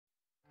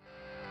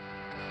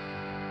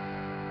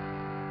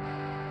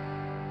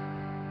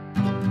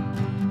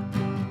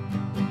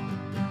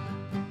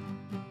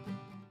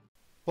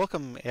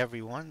Welcome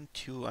everyone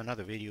to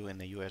another video in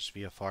the US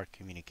VFR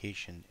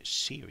communication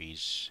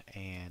series,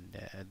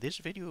 and this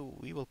video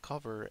we will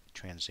cover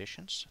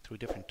transitions through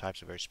different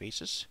types of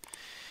airspaces.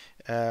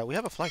 We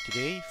have a flight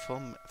today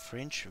from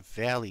French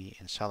Valley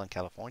in Southern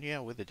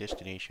California, with the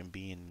destination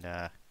being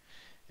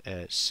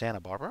Santa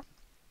Barbara.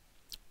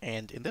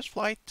 And in this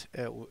flight,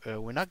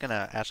 we're not going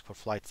to ask for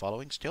flight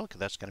following still, because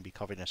that's going to be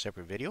covered in a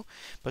separate video.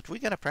 But we're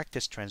going to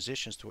practice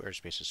transitions through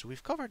airspaces. So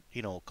we've covered,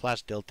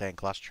 Class Delta and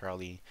Class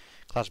Charlie,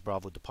 Class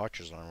Bravo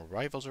departures on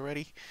arrivals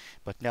already.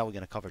 But now we're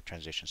going to cover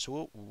transitions.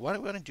 So what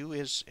I'm going to do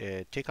is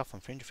take off from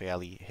Fringe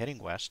Valley, heading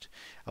west.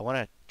 I want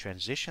to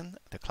transition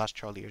the Class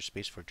Charlie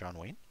airspace for John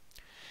Wayne.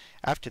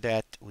 After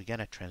that, we're going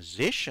to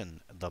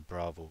transition the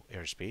Bravo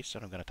airspace,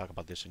 and I'm going to talk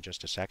about this in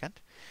just a second.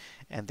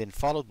 And then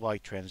followed by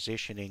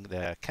transitioning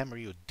the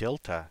Camarillo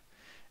Delta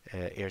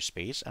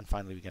airspace, and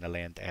finally we're going to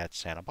land at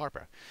Santa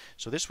Barbara.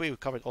 So this way we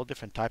covered all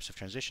different types of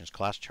transitions: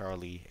 Class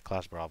Charlie,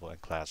 Class Bravo,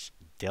 and Class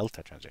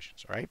Delta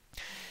transitions. All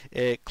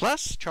right.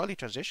 Class Charlie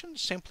transition,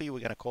 simply we're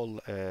going to call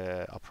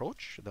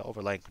approach the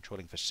overlying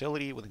controlling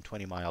facility within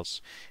 20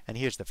 miles. And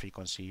here's the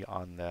frequency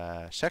on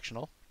the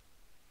sectional.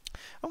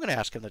 I'm going to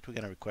ask him that we're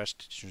going to request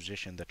to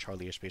transition the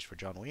Charlie airspace for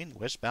John Wayne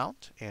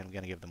westbound, and we're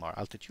going to give them our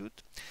altitude.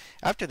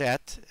 After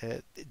that,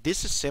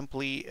 this is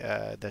simply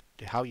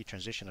how you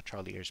transition a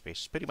Charlie airspace.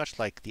 It's pretty much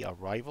like the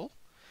arrival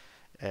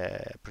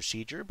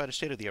procedure, but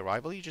instead of the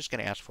arrival, you're just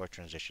going to ask for a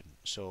transition.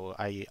 So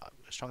I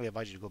strongly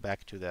advise you to go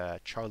back to the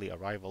Charlie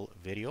arrival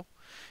video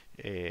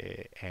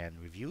and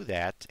review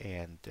that,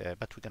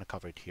 but we're going to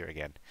cover it here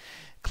again.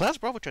 Class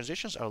Bravo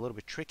transitions are a little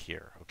bit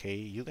trickier. Okay,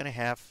 you're going to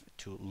have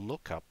to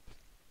look up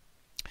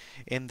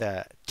in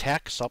the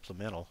TAC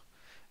supplemental,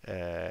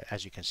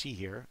 as you can see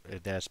here,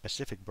 the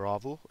specific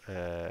Bravo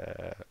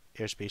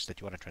airspace that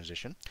you want to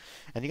transition,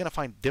 and you're going to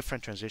find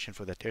different transition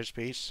for that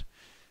airspace.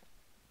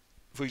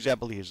 For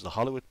example, here's the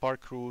Hollywood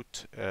Park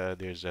route.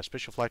 There's a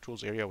special flight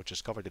rules area, which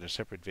is covered in a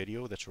separate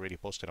video that's already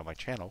posted on my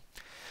channel.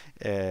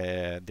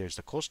 There's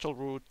the coastal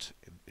route,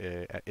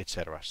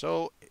 etc.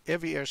 So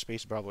every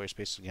airspace, Bravo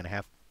airspace, is going to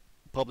have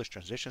published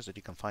transitions that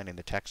you can find in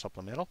the TAC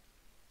supplemental.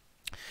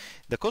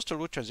 The coastal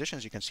route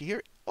transitions, you can see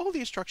here, all the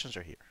instructions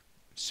are here.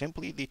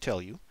 Simply, they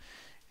tell you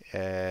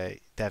the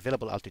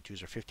available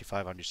altitudes are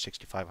 5,500,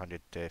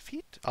 6,500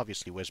 feet.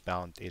 Obviously,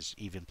 westbound is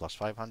even plus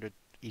 500.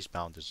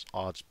 Eastbound is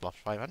odds plus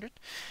 500.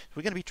 So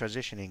we're going to be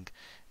transitioning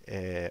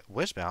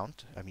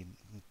westbound,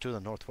 to the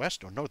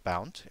northwest or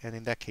northbound, and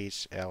in that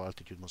case, our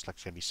altitude most likely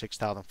is going to be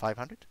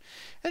 6,500.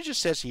 And it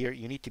just says here,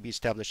 you need to be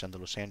established on the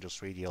Los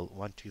Angeles radial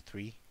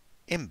 123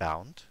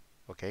 inbound.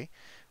 Okay,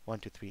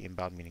 123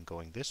 inbound, meaning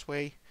going this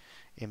way,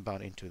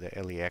 inbound into the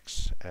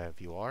LAX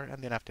VR,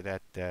 and then after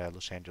that,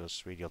 Los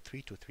Angeles radial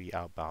 323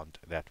 outbound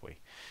that way.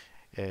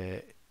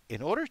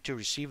 In order to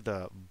receive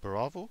the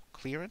Bravo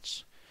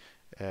clearance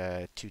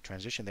to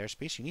transition the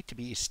airspace, you need to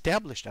be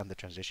established on the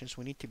transitions.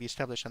 We need to be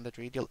established on that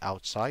radial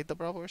outside the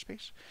Bravo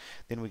airspace.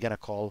 Then we're going to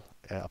call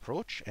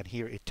approach, and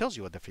here it tells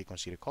you what the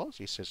frequency to call.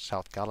 So it says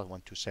South Cala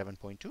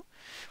 127.2. We're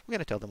going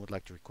to tell them we'd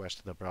like to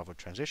request the Bravo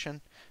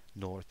transition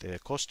north,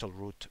 coastal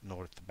route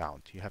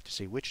northbound. You have to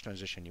say which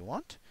transition you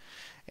want,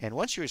 and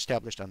once you're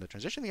established on the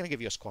transition, they're going to give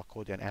you a squawk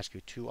code and ask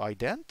you to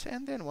ident,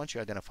 and then once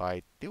you're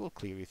identified, they will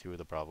clear you through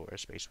the Bravo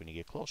airspace when you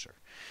get closer.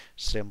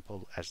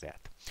 Simple as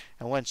that.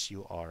 And once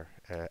you are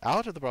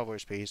out of the Bravo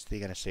airspace, they're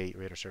going to say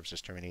radar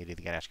services terminated.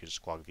 They're going to ask you to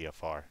squawk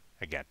VFR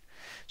again.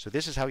 So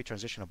this is how we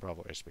transition a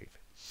Bravo airspace.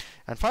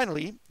 And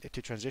finally,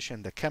 to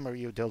transition the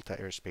Camarillo Delta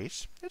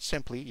airspace, it's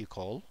simply you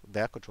call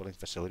the controlling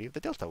facility of the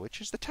Delta, which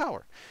is the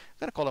tower. I'm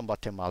going to call them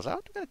about 10 miles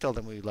out. I'm going to tell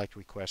them we'd like to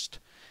request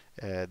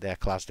the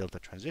Class Delta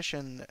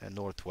transition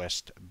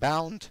northwest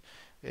bound.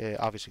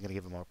 Obviously, going to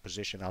give them our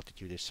position,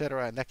 altitude,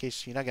 etc. In that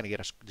case, you're not going to get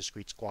a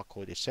discrete squawk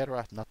code,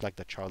 etc. Not like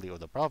the Charlie or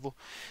the Bravo.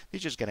 They're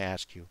just going to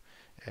ask you,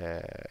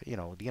 they're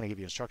going to give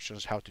you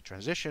instructions how to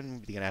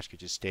transition. They're going to ask you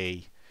to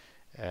stay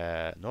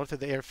north of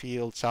the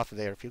airfield, south of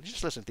the airfield. You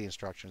just listen to the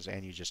instructions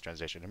and you just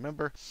transition.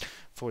 Remember,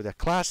 for the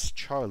Class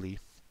Charlie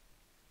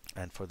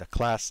and for the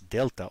Class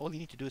Delta, all you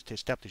need to do is to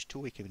establish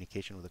two-way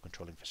communication with the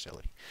controlling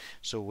facility.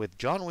 So with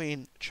John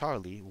Wayne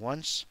Charlie,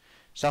 once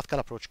South Cal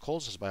approach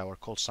calls us by our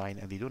call sign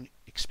and they don't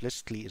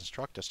explicitly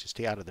instruct us to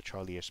stay out of the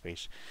Charlie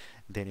airspace,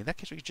 then in that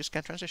case we just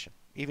can't transition.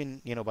 Even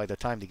by the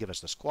time they give us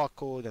the squawk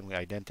code and we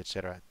ident,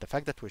 etc., the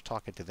fact that we're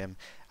talking to them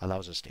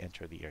allows us to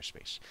enter the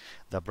airspace.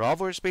 The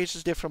Bravo airspace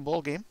is a different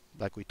ballgame,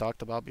 like we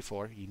talked about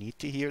before. You need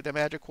to hear the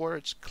magic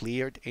words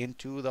cleared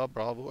into the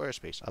Bravo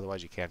airspace,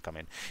 otherwise you can't come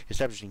in.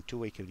 Establishing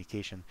two-way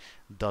communication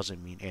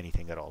doesn't mean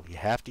anything at all. You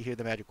have to hear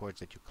the magic words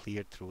that you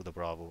cleared through the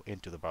Bravo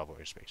into the Bravo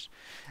airspace.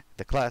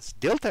 The Class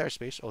Delta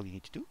airspace, all you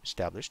need to do,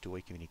 establish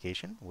two-way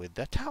communication with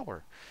the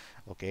tower.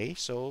 Okay,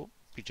 so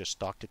we just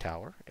talk to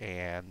tower,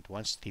 and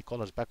once they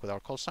call us back with our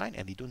call sign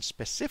and they don't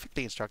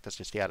specifically instruct us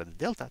to stay out of the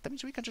Delta, that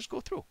means we can just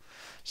go through.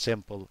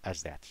 Simple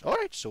as that.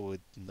 Alright, so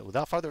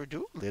without further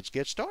ado, let's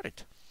get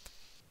started.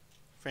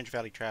 French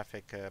Valley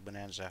traffic,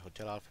 Bonanza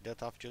Hotel Alpha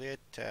Delta Alpha Juliet,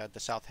 the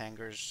south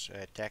hangars,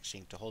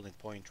 taxiing to holding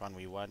point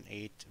runway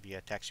 18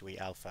 via taxiway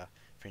Alpha,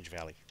 French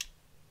Valley.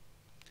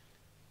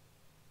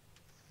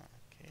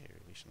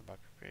 brakes and the back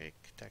brake.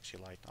 Taxi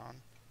light on.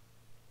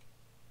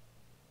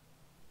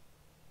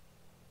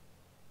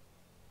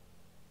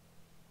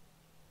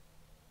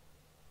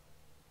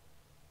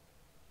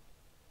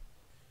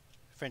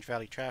 French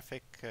Valley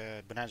traffic,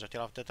 Bonanza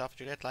Hotel off Delta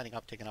Juliet, lining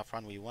up, taking off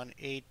runway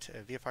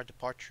 18, VFR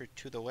departure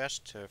to the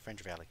west,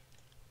 French Valley.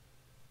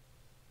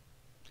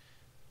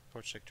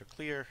 Port sector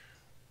clear,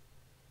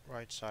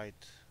 right side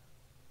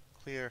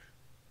clear.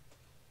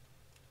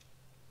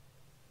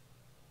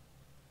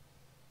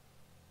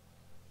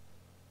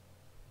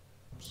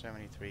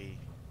 '73,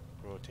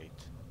 rotate.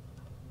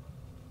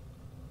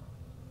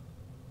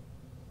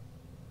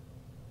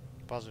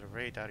 Positive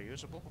radar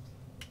usable.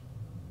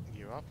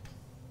 Gear up.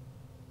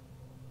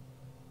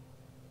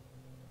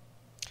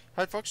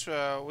 Alright folks,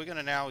 we're going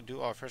to now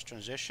do our first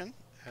transition.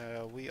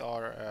 We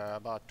are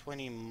about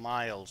 20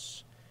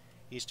 miles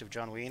east of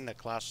John Wayne, the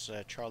class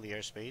Charlie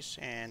airspace,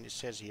 and it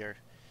says here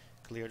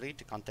clearly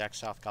to contact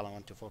South Cala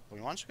 124.1. So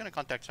we're going to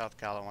contact South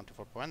Cala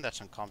 124.1,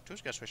 that's on COM2, so we're going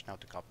to switch now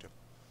to COM2.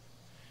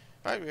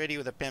 Alright, we're ready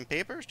with the pen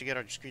papers to get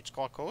our discrete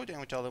squawk code, and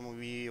we tell them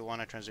we want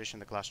to transition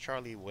the class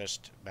Charlie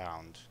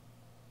westbound.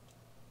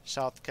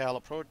 South Cal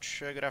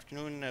approach, good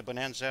afternoon,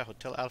 Bonanza,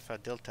 Hotel Alpha,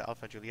 Delta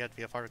Alpha Juliet,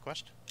 VFR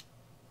request.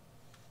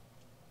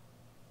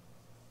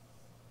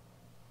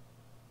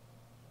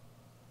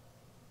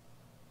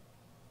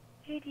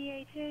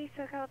 GDHA,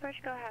 SoCal approach,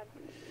 go ahead.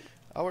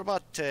 We're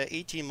about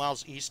 18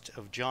 miles east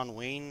of John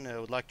Wayne.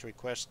 Would like to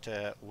request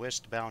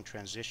westbound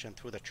transition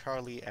through the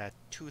Charlie at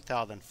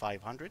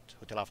 2,500,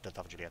 Hotel Alpha Delta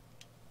Alpha Juliet.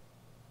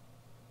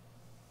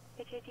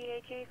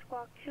 GDHA,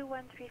 squawk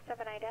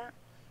 2137 ident.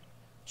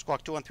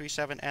 Squawk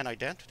 2137 and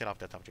ident, Hotel Alpha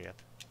Delta Alpha Juliet.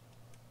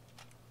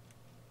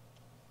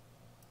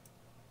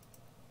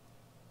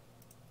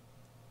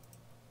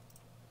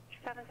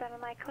 Seven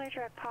Mike, clear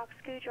direct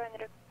POX-SCU,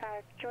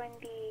 join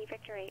the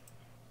Victor 8.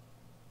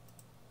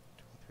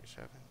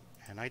 237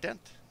 and ident,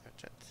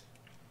 that's it.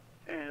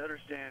 And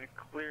understand,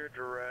 clear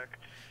direct.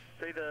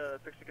 Say the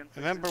fix again.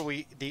 Remember,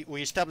 we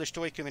established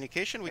two-way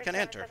communication. We can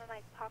enter. 7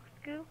 Mike,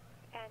 POX-SCU,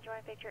 and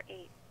join Victor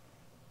 8.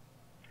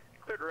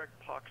 Clear direct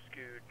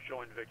POX-SCU,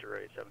 join Victor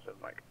 8, 77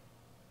 Mike.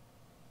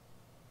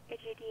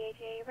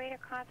 HADHA, radar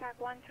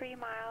contact 13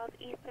 miles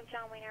east of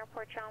John Wayne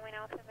Airport, John Wayne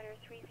altimeter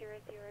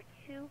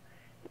 3002.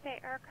 Say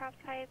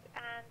aircraft type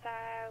and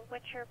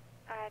what's your,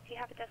 do you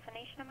have a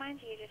destination in mind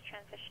or are you just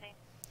transitioning?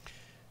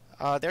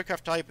 The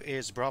aircraft type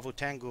is Bravo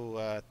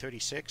Tango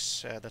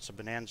 36, that's a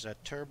Bonanza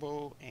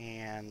Turbo,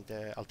 and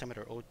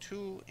altimeter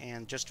 02,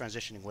 and just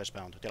transitioning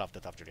westbound, Hotel Alpha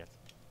Delta Juliet.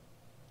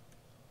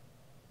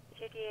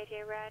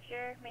 JDAJ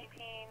Roger,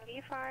 maintain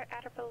VFR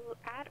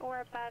at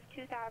or above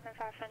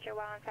 2,500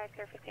 while inside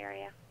surface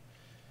area.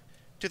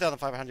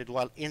 2,500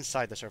 while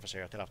inside the surface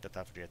area, Hotel Alpha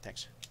Delta Juliet,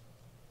 thanks.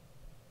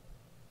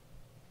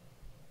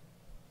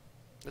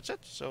 That's it.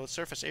 So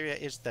surface area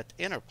is that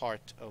inner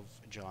part of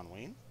John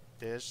Wayne,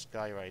 this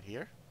guy right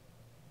here.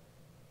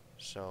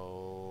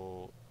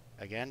 So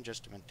again,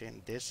 just to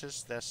maintain, this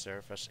is the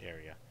surface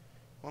area.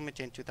 We'll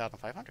maintain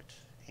 2,500,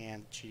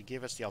 and she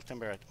gave us the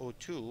altimeter at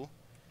 02.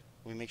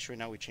 We make sure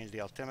now we change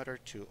the altimeter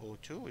to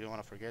 02. We don't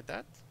want to forget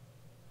that.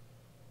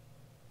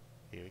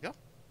 Here we go.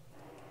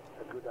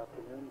 Good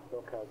afternoon,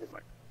 SoCal. Good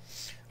morning.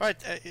 All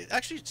right.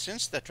 Actually,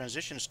 since the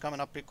transition is coming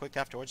up pretty quick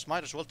afterwards,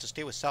 might as well to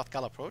stay with South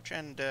Cal approach.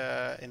 And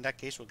in that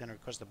case, we're going to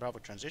request the Bravo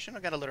transition.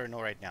 I'm going to let her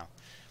know right now.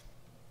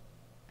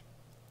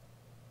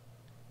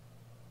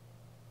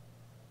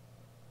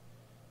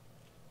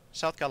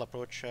 South Cal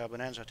approach,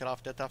 Bonanza Hotel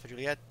Alpha Delta Alpha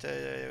Juliet.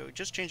 We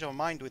just changed our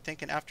mind. We're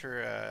thinking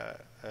after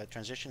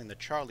transition in the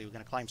Charlie, we're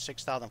going to climb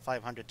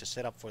 6,500 to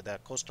set up for the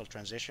coastal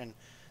transition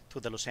to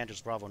the Los Angeles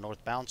Bravo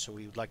northbound. So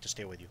we would like to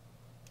stay with you.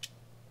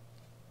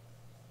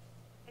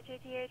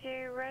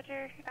 JDAJ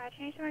Roger,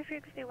 change to my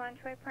frequency 1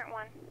 to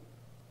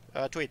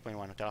 8.1. To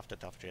 8.1, Hotel Alpha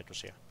Delta Alpha Juliet, we'll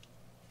see you.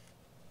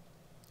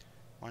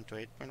 1 to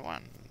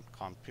 8.1,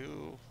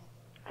 COM2.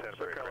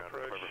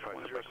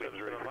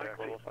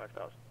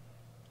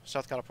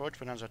 South Cal approach,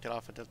 Bonanza Hotel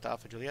Alpha Delta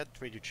Alpha Juliet,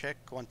 radio check,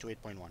 1 to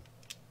 8.1.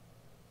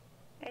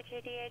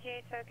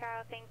 JDAJ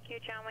SoCal, thank you,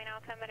 John Wayne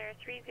altimeter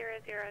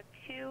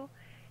 3002,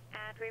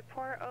 and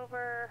report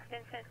over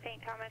Vincent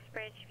St. Thomas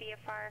Bridge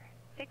VFR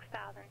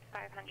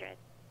 6,500.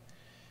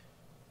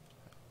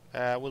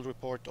 We'll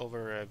report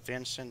over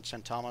Vincent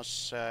St.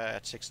 Thomas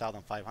at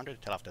 6,500,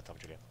 Hotel Alpha Delta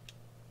Alpha Juliet.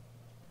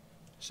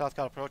 South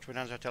Cal approach,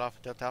 Bonanza Hotel Alpha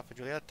Delta Alpha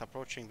Juliet,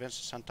 approaching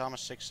Vincent St.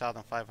 Thomas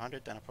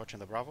 6,500 and approaching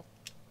the Bravo.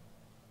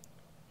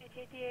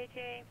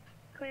 JDAJ,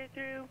 clear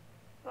through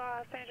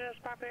Los Angeles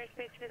Bravo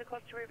airspace to the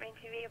coastal route,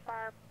 maintain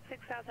VFR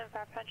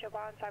 6,500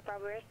 while inside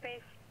Bravo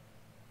airspace.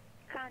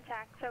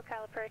 Contact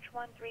SoCal approach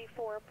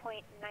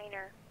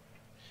 134.9er.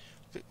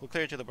 We'll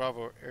clear to the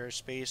Bravo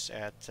airspace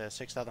at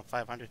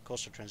 6,500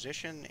 coastal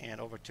transition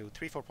and over to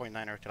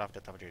 34.9er Hotel Alpha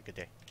Delta Alpha Juliet. Good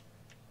day.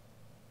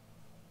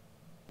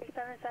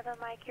 677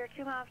 Mike, you're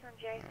 2 miles from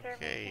J, sir.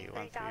 Okay,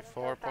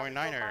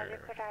 134.9er.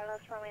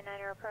 Runway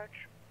 9er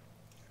approach.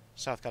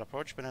 South Cal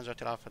approach, Bonanza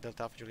Hotel Alpha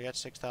Delta Alpha Juliet,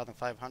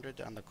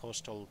 6,500 on the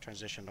coastal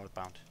transition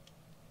northbound.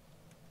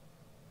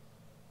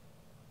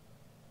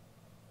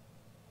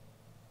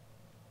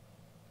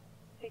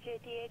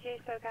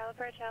 AJ, SoCal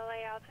approach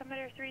LA,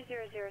 altimeter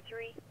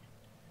 3003.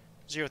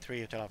 03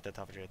 Hotel Alpha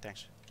Delta Alpha Juliet,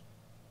 thanks.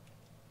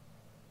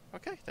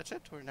 Okay, that's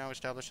it. We're now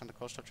established on the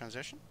coastal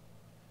transition.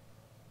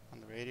 On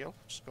the radial,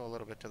 just go a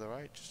little bit to the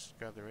right, just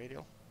grab the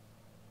radial.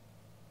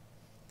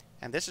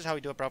 And this is how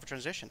we do a Bravo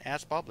transition.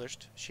 As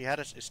published, she had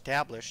us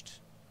established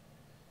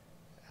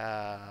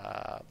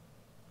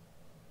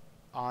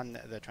on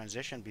the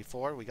transition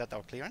before we got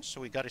our clearance.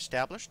 So we got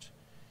established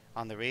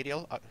on the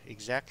radial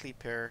exactly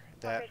per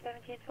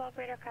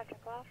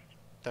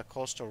the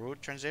coastal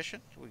route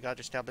transition. We got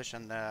established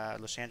on the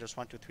Los Angeles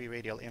 123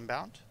 radial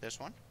inbound, this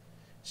one,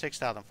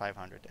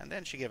 6,500. And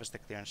then she gave us the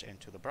clearance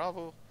into the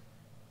Bravo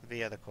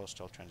via the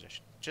coastal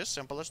transition. Just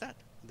simple as that.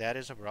 That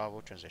is a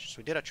Bravo transition. So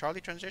we did a Charlie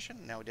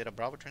transition, now we did a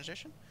Bravo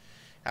transition.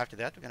 After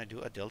that, we're going to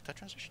do a Delta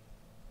transition.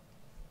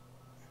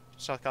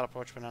 South Cal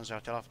approach Bonanza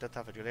Hotel Alpha Delta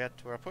Alpha Juliet.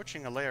 We're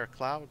approaching a layer of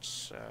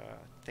clouds.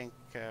 I think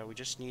we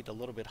just need a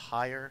little bit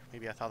higher,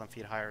 maybe 1,000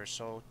 feet higher or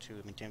so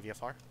to maintain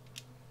VFR.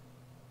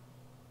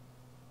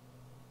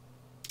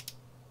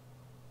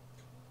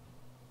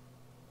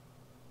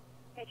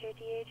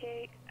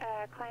 AJ,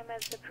 climb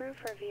is approved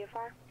for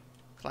VFR.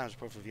 Climb is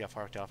approved for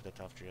VFR Hotel Alpha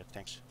Delta Alpha Juliet,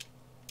 thanks.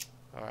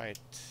 Alright,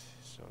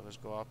 so let's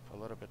go up a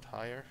little bit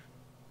higher.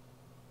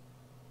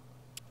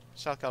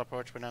 South Cal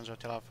approach Bonanza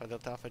Hotel Alpha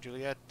Delta Alpha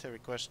Juliet.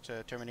 Request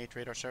terminate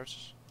radar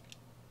services.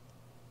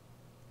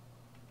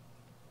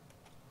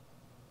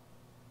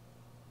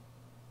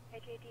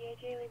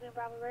 AJ, leaving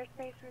Bravo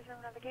airspace,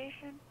 resume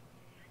navigation.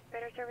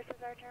 Radar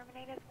services are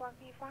terminated. Squawk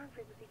VFR,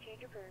 frequency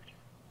change approved.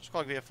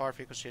 Squawk VFR,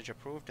 frequency change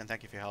approved, and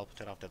thank you for your help.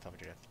 Hotel Alpha Delta Alpha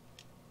Juliet.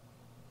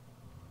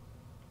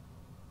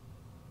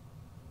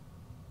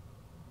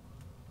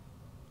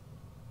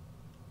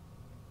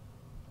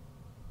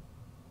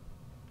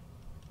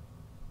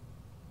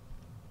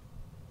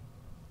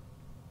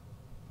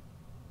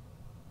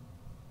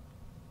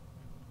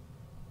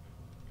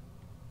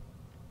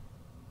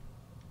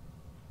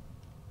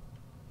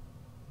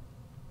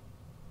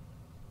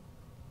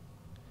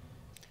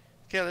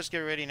 Okay, let's get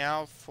ready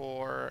now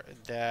for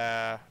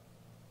the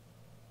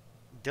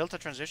Delta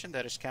transition.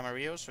 That is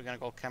Camarillo. So we're going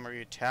to go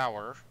Camarillo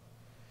Tower.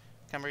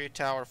 Camarillo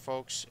Tower,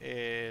 folks,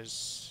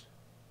 is...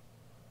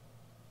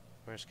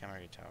 Where's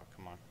Camarillo Tower?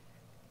 Come on.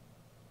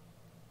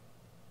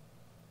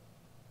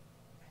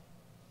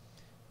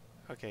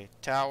 Okay,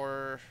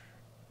 Tower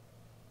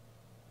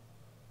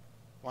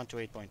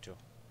 128.2.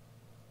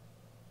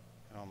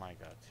 Oh my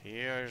god.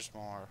 Here's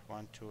more.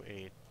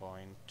 128.2.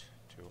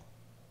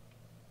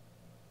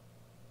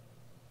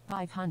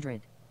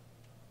 500.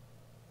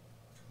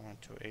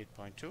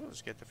 128.2.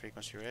 Let's get the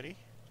frequency ready.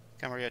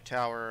 Camarillo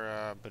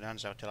Tower,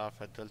 Bonanza Hotel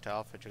Alpha, Delta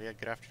Alpha Juliet.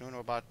 Good afternoon.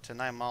 We're about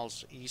 9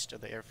 miles east of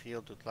the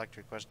airfield. Would like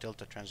to request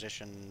Delta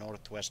transition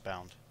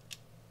northwestbound.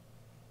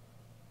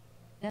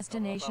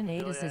 Destination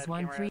ATIS is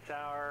 13.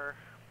 Tower,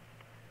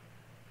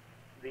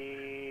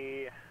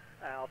 the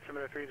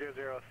altimeter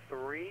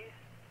 3003,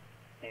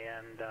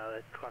 and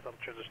class level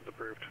transition's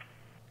approved.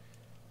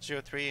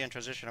 03 and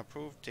transition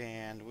approved,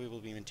 and we will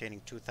be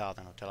maintaining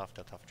 2,000 Hotel Alpha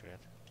Delta Alpha Juliet.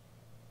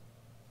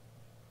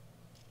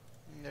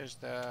 And there's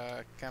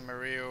the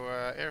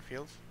Camarillo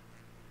airfield.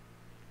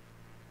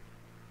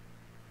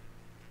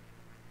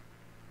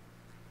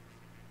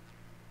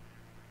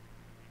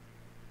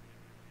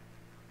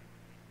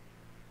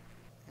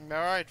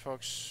 Alright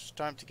folks,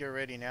 time to get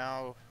ready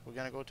now. We're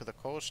gonna go to the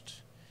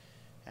coast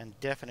and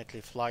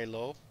definitely fly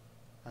low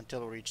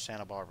until we reach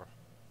Santa Barbara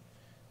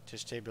to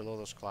stay below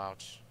those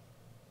clouds.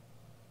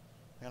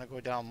 I'm gonna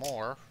go down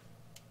more,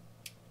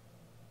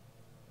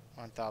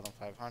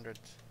 1,500,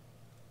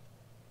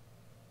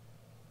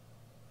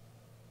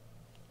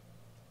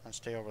 and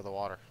stay over the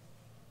water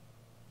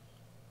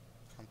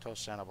until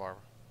Santa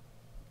Barbara.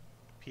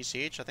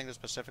 PCH, I think this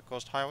Pacific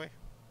Coast Highway,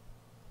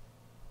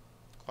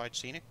 quite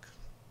scenic,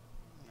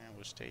 and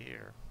we'll stay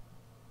here.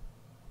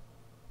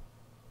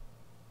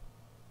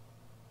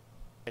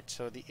 Right,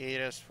 so the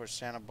ATIS for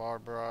Santa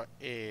Barbara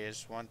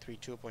is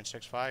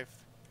 132.65.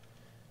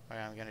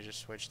 Alright, I'm gonna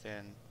just switch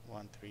then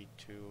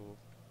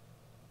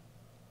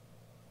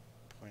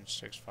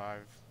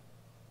 132.65.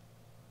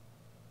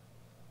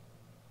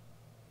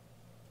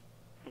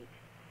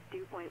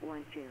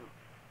 2.12,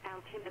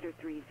 altimeter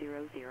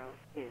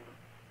 3002.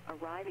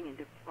 Arriving and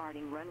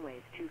departing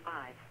runways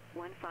 25,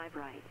 15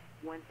 right,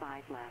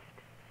 15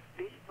 left.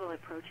 Visual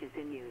approaches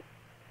in use.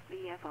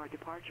 VFR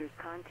departures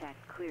contact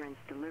clearance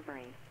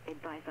delivery.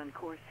 Advise on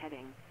course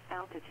heading,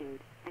 altitude,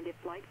 and if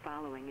flight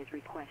following is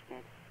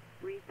requested.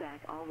 Read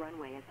back all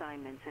runway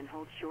assignments and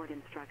hold short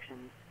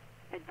instructions.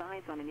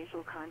 Advise on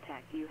initial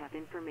contact. You have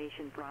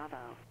information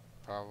Bravo.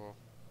 Bravo.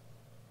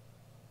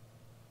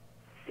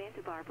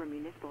 Santa Barbara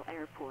Municipal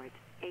Airport,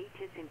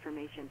 ATIS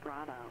information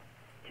Bravo.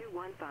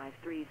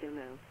 2153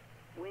 Zulu.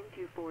 Wind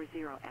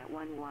 240 at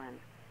 11.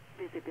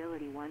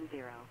 Visibility 10.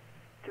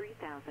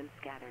 3000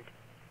 scattered.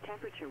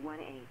 Temperature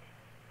 18.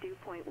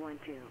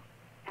 2.12.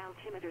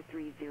 Altimeter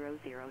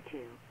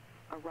 3002.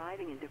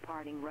 Arriving and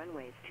departing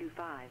runways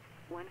 25,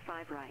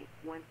 15 right,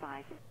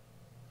 15.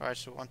 Alright,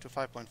 so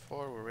 125.4,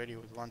 we're ready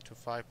with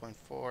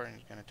 125.4, and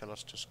it's going to tell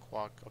us to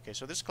squawk. Okay,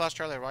 so this is Class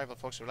Charlie arrival,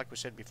 folks. Like we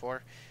said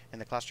before in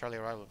the Class Charlie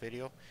arrival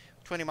video,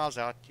 20 miles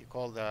out, you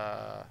call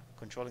the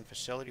controlling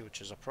facility, which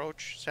is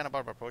approach, Santa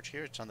Barbara approach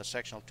here. It's on the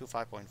sectional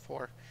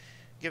 25.4,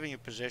 giving you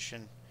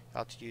position,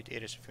 altitude,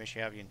 ATIS information,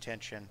 you have your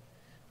intention.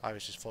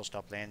 Obviously, it's full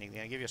stop landing.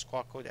 They're going to give you a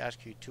squawk code,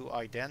 ask you to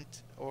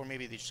ident, or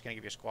maybe they're just going to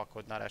give you a squawk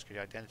code, not ask you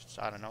to ident.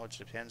 I don't know, it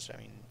depends. I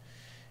mean,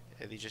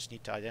 they just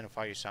need to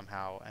identify you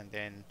somehow, and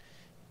then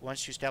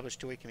once you establish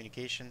two-way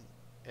communication,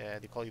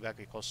 they call you back,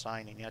 they call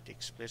sign, and you have to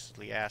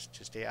explicitly ask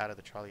to stay out of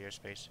the Charlie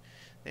airspace.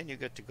 Then you're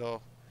good to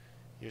go.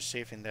 You're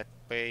safe in that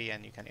bay,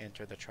 and you can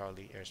enter the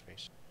Charlie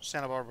airspace.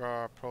 Santa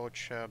Barbara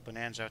approach,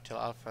 Bonanza Hotel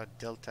Alpha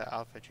Delta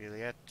Alpha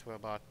Juliet. We're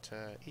about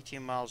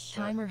 18 miles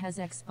Timer has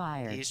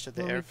expired. east of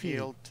the Will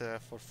airfield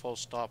for full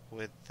stop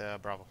with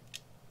Bravo.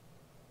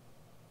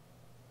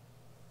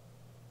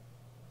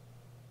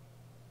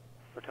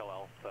 Hotel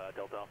Alpha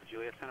Delta Alpha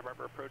Juliet, Santa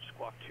Barbara approach,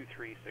 squawk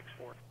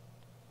 2364.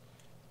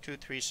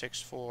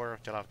 2364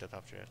 Hotel Alpha Delta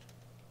Alpha Juliet.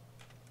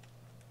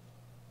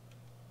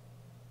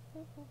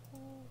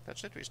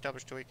 That's it. We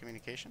established two-way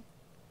communication.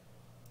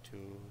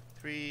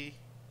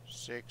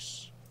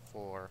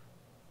 2364.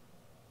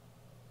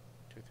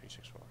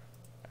 2364.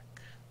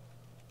 Back.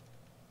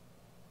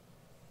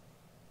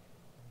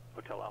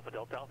 Hotel Alpha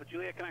Delta Alpha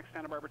Juliet, connect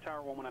Santa Barbara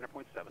Tower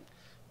 119.7.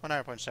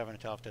 19.7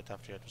 Hotel Alpha Delta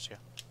Alpha Juliet. We'll see ya.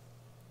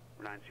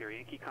 9 Sierra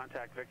Yankee,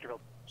 contact Victorville.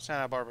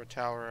 Santa Barbara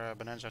Tower,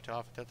 Bonanza Hotel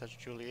Alpha Delta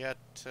Juliet.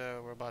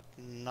 We're about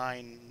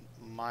 9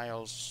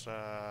 miles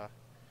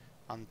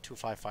on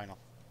 25 final.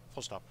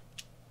 Full stop.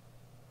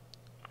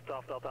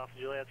 Alpha Delta Alpha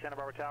Juliet, Santa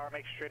Barbara Tower,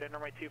 make straight in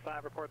runway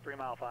 25, report 3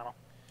 mile final.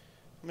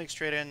 Make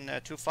straight in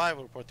 25,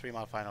 we'll report 3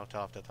 mile final,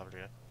 Hotel Alpha Delta Alpha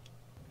Juliet.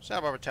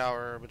 Santa Barbara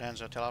Tower,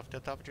 Bonanza Hotel Alpha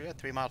Delta Alpha Juliet,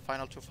 3 mile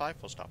final, 25,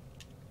 full stop.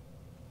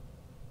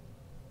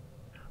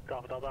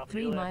 Alpha Delta Alpha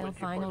 3 Juliet, mile wind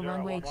final, 240,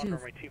 runway 11, 2.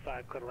 runway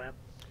 25, clear to land.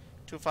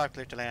 25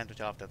 clear to land,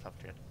 Hotel Alpha Delta Alpha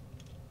Juliet.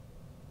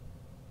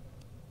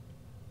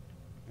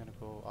 I'm gonna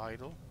go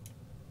idle.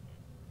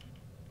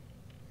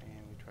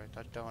 And we try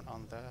touchdown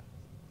on the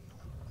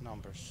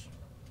numbers.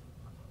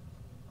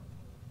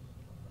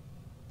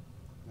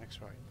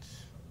 Next right.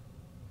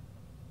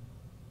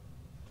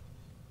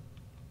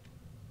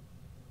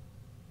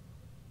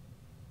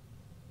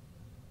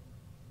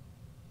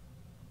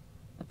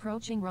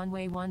 Approaching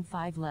runway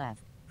 15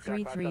 left.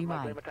 33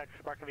 right.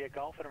 Taxi parking via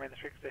Golf and remain this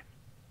frequency.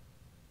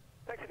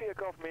 Taxi via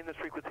Golf, maintenance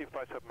frequency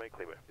 57, make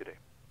clear. Good day.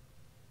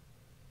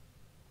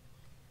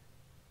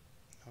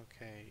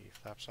 Okay,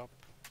 flaps up.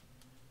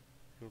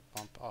 Fuel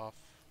pump off.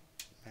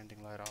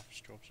 Landing light off.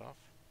 Strobes off.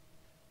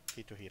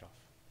 P2 heat off.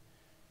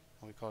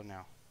 And we call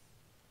now.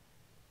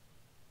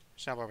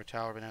 Santa Barbara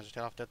Tower, Bonanza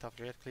Hotel Alpha Delta Alpha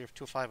Juliet, clear of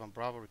 25 on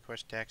Bravo,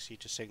 request taxi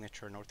to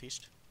signature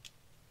northeast.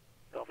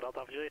 Alpha Delta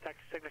Alpha Juliet,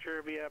 taxi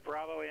signature via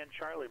Bravo and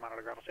Charlie,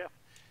 monitor ground, we'll see ya.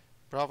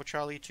 Bravo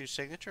Charlie to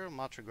signature,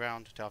 monitor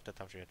ground, Hotel Alpha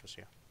Delta Alpha Juliet, we'll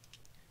see ya.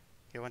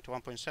 Here went to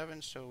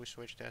 1.7, so we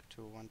switched that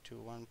to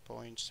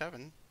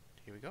 121.7.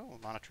 Here we go,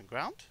 monitoring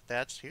ground.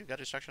 That's, here, got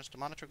instructions to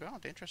monitor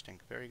ground, interesting,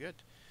 very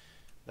good.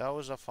 That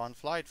was a fun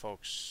flight,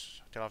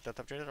 folks. Hotel Alpha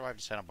Delta Alpha Juliet arrived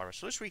in Santa Barbara.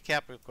 So let's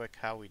recap real quick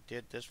how we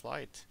did this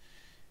flight.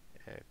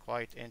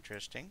 Quite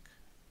interesting.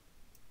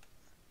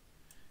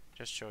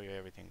 Just show you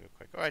everything real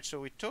quick. Alright, so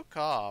we took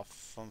off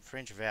from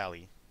Fringe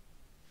Valley.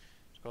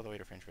 Let's go all the way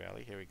to Fringe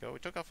Valley. Here we go. We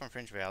took off from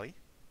Fringe Valley.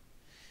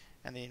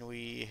 And then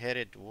we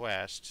headed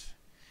west.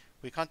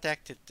 We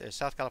contacted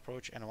South Cal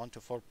Approach and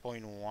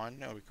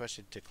 124.1 and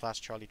requested the Class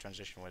Charlie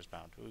transition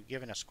westbound. We were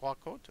given a squawk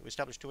code. We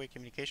established two-way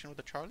communication with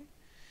the Charlie.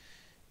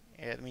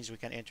 It means we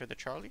can enter the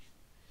Charlie.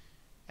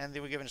 And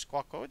they were given a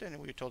squawk code, and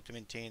we were told to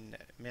maintain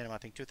minimum, I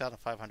think,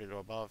 2,500 or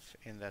above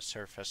in the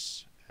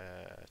surface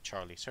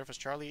Charlie. Surface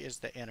Charlie is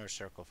the inner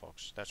circle,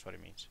 folks. That's what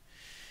it means.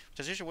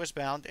 Transition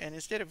westbound, and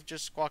instead of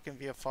just squawking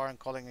VFR and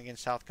calling again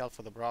South Cal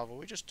for the Bravo,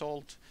 we just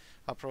told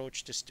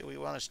Approach to we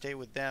want to stay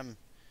with them,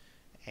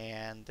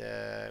 and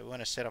we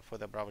want to set up for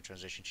the Bravo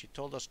transition. She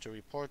told us to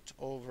report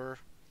over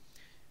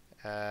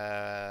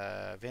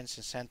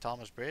Vincent St.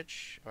 Thomas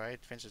Bridge, right?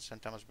 Vincent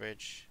St. Thomas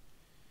Bridge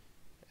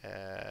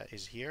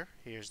is here.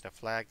 Here's the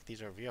flag.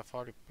 These are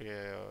VFR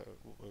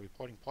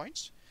reporting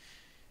points,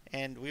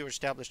 and we were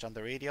established on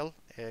the radial.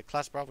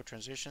 Class Bravo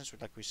transitions,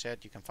 like we said,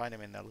 you can find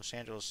them in Los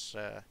Angeles.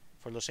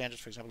 For Los Angeles,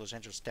 for example, Los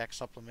Angeles Stack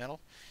Supplemental.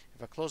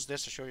 If I close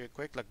this to show you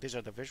quick, like these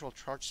are the visual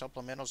chart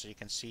supplementals, so you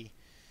can see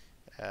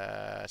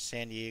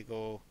San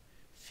Diego,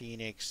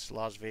 Phoenix,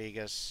 Las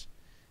Vegas,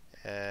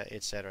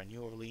 etc.,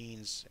 New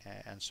Orleans,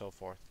 and so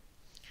forth.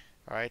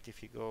 All right,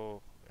 if you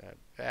go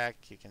back,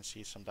 you can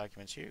see some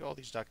documents here. All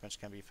these documents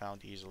can be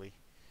found easily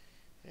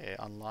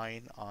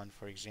online on,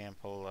 for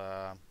example,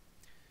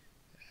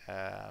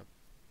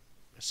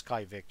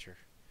 Sky Victor.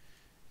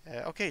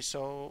 Okay,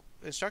 so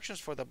instructions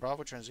for the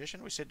Bravo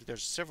transition. We said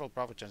there's several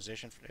Bravo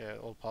transitions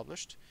all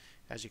published.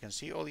 As you can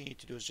see, all you need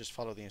to do is just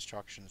follow the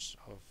instructions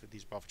of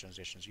these Bravo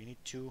transitions. You need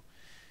to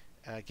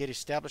get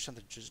established on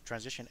the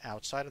transition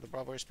outside of the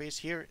Bravo airspace.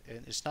 Here,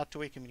 and it's not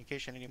two-way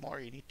communication anymore.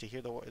 You need to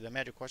hear the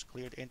magic horse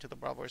cleared into the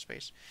Bravo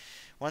airspace.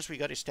 Once we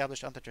got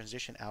established on the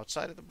transition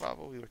outside of the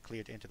Bravo, we were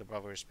cleared into the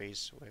Bravo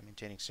airspace. We're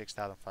maintaining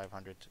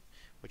 6,500,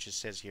 which it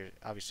says here,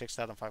 obviously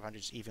 6,500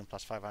 is even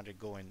plus 500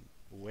 going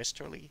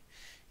westerly.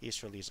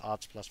 Easterly is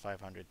odds plus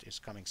 500. Is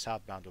coming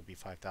southbound will be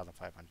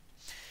 5,500.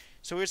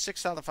 So we're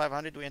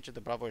 6,500. We entered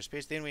the Bravo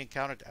airspace. Then we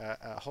encountered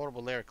a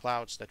horrible layer of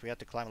clouds that we had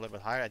to climb a little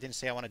bit higher. I didn't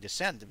say I want to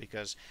descend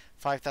because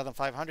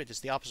 5,500 is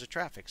the opposite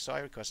traffic. So I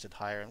requested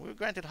higher, and we were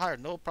granted higher.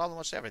 No problem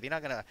whatsoever. They're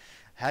not going to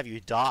have you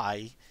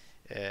die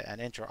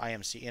and enter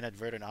IMC,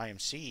 inadvertent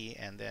IMC,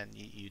 and then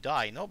you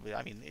die. No,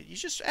 I mean, you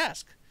just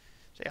ask.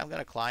 Say, I'm going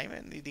to climb,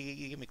 and they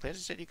give me clearance.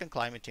 They said, you can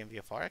climb, maintain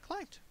VFR. I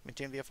climbed,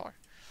 maintain VFR.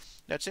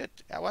 That's it.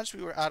 Once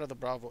we were out of the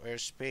Bravo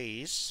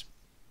airspace,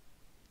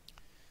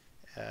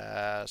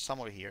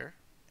 somewhere here,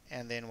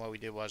 and then what we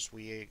did was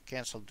we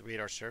canceled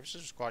radar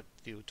services. Squawk,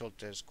 you told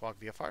the Squawk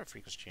VFR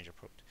frequency change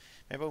approved.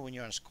 Remember, when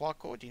you're on a Squawk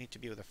code, you need to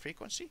be with a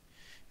frequency,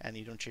 and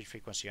you don't change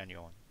frequency on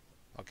your own.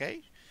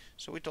 Okay,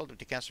 so we told them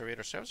to cancel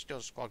radar service.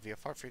 Told Squawk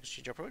VFR frequency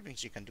change approved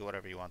means you can do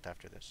whatever you want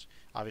after this.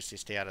 Obviously,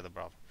 stay out of the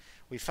Bravo.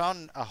 We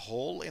found a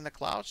hole in the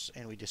clouds,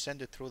 and we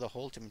descended through the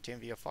hole to maintain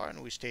VFR,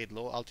 and we stayed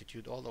low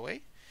altitude all the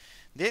way.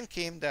 Then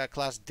came the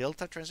class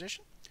Delta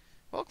transition.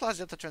 Well, class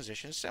Delta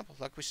transition is simple.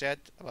 Like we said,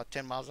 about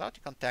 10 miles out,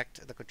 you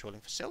contact the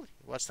controlling facility.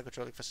 What's the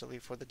controlling facility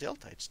for the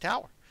Delta? It's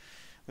Tower.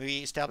 We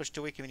established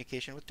two-way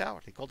communication with Tower.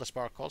 They called us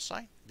by our call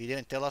sign. They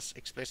didn't tell us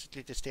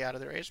explicitly to stay out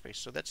of their airspace.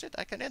 So that's it.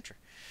 I can enter.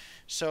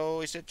 So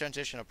we said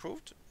transition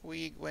approved.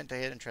 We went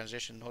ahead and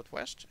transitioned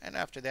northwest. And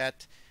after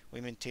that,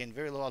 we maintained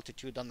very low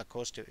altitude on the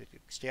coast to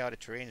stay out of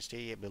terrain and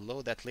stay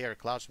below that layer of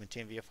clouds,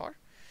 maintain VFR.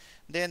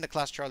 Then the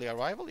Class Charlie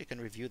arrival. You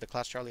can review the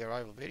Class Charlie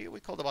arrival video. We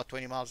called about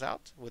 20 miles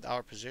out with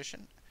our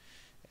position,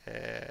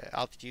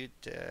 altitude,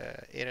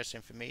 ATIS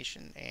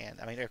information, and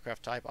I mean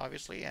aircraft type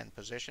obviously, and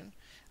position,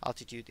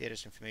 altitude,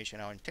 ATIS information,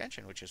 our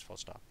intention, which is full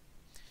stop.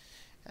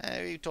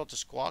 We told to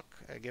squawk,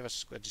 give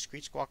us a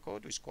discrete squawk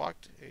code. We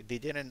squawked. They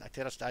didn't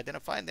tell us to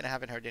identify, and then I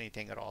haven't heard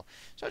anything at all.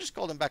 So I just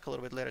called him back a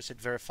little bit later,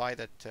 said verify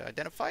that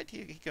identified.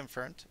 He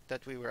confirmed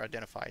that we were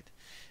identified.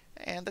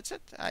 And that's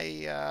it.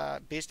 I,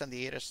 based on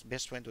the ATIS,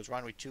 best wind was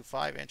runway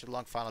 25, entered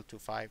long final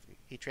 25.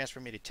 He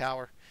transferred me to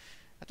Tower.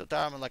 I told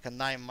Tower I'm like a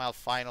 9-mile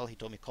final. He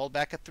told me call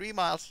back at 3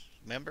 miles.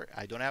 Remember,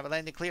 I don't have a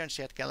landing clearance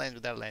yet. Can't land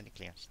without a landing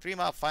clearance.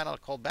 3-mile final,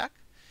 call back.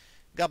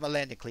 Got my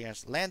landing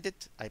clearance, landed.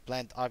 I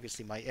planned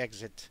obviously my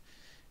exit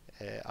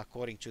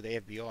according to the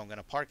FBO I'm going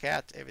to park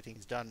at.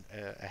 Everything's done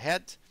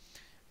ahead.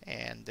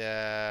 And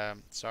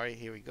sorry,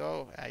 here we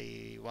go.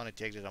 I wanted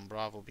to exit on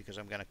Bravo because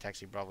I'm going to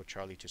taxi Bravo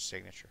Charlie to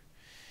signature.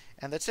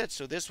 And that's it.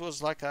 So this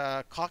was like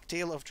a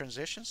cocktail of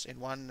transitions in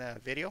one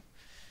video.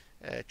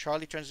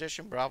 Charlie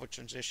transition, Bravo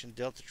transition,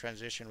 Delta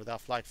transition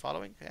without flight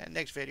following. And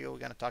next video we're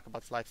going to talk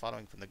about flight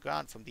following from the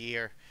ground, from the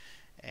air,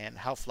 and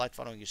how flight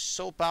following is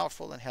so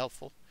powerful and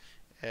helpful,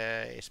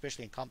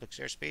 especially in complex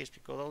airspace,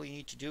 because all you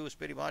need to do is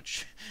pretty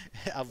much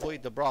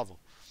avoid the Bravo.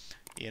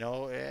 You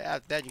know,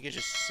 after that you can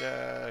just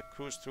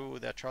cruise through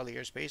the Charlie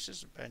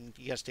airspaces, and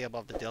you gotta stay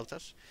above the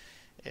Deltas.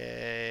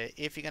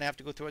 If you're gonna have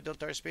to go through a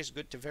Delta airspace,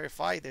 good to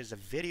verify. There's a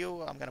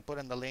video I'm gonna put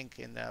in the link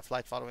in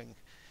flight following.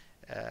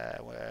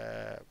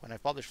 When I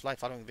publish flight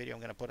following video,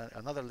 I'm gonna put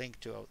another link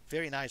to a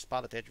very nice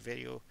PilotEdge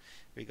video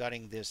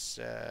regarding this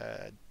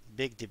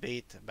big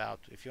debate about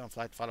if you're on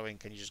flight following,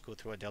 can you just go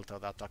through a Delta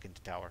without talking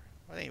to Tower?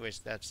 But anyways,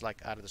 that's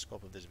like out of the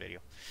scope of this video.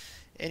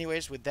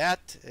 Anyways, with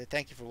that,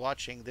 thank you for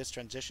watching this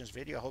transitions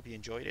video. I hope you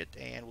enjoyed it,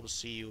 and we'll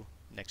see you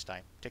next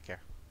time. Take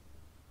care.